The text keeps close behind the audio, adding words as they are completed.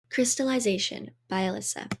Crystallization by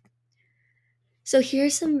Alyssa. So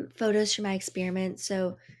here's some photos from my experiment.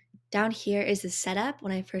 So down here is the setup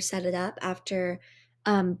when I first set it up after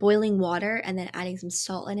boiling water and then adding some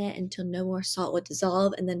salt in it until no more salt would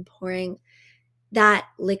dissolve, and then pouring that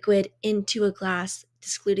liquid into a glass,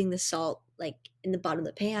 excluding the salt like in the bottom of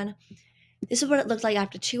the pan. This is what it looked like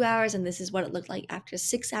after 2 hours, and this is what it looked like after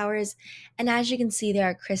 6 hours. And as you can see, there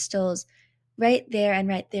are crystals right there and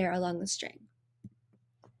right there along the string.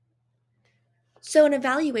 So, an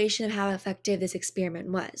evaluation of how effective this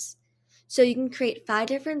experiment was. So, you can create 5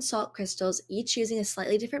 different salt crystals, each using a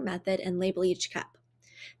slightly different method, and label each cup.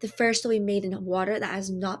 The first will be made in water that has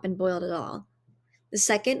not been boiled at all. The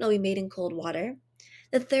second will be made in cold water.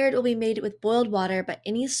 The third will be made with boiled water, but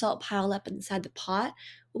any salt piled up inside the pot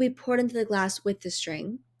will be poured into the glass with the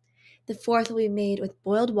string. The fourth will be made with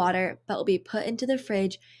boiled water, but will be put into the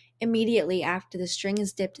fridge immediately after the string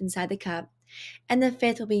is dipped inside the cup. And the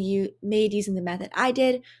fifth will be made using the method I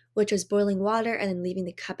did, which was boiling water and then leaving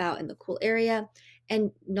the cup out in the cool area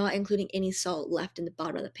and not including any salt left in the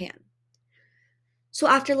bottom of the pan. So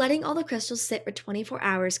after letting all the crystals sit for 24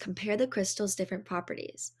 hours, compare the crystals' different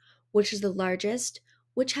properties. Which is the largest,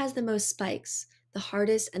 which has the most spikes, the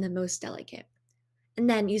hardest, and the most delicate. And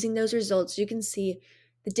then using those results, you can see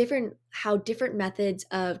how different methods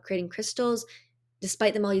of creating crystals,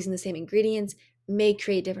 despite them all using the same ingredients, may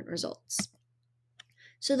create different results.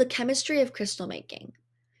 So the chemistry of crystal making.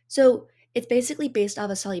 So it's basically based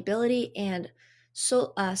off of solubility, and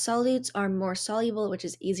solutes are more soluble, which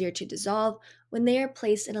is easier to dissolve when they are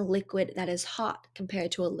placed in a liquid that is hot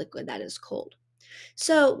compared to a liquid that is cold.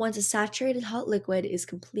 So once a saturated hot liquid is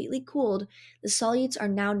completely cooled, the solutes are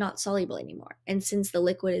now not soluble anymore. And since the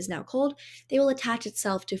liquid is now cold, they will attach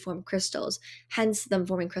itself to form crystals, hence them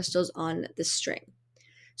forming crystals on the string.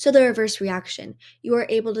 So the reverse reaction, you are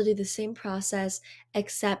able to do the same process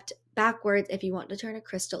except backwards if you want to turn a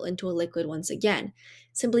crystal into a liquid once again.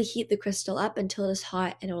 Simply heat the crystal up until it is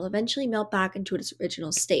hot and it will eventually melt back into its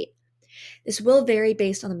original state. This will vary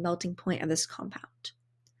based on the melting point of this compound.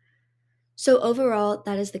 So overall,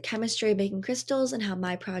 that is the chemistry of making crystals and how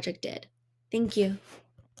my project did. Thank you.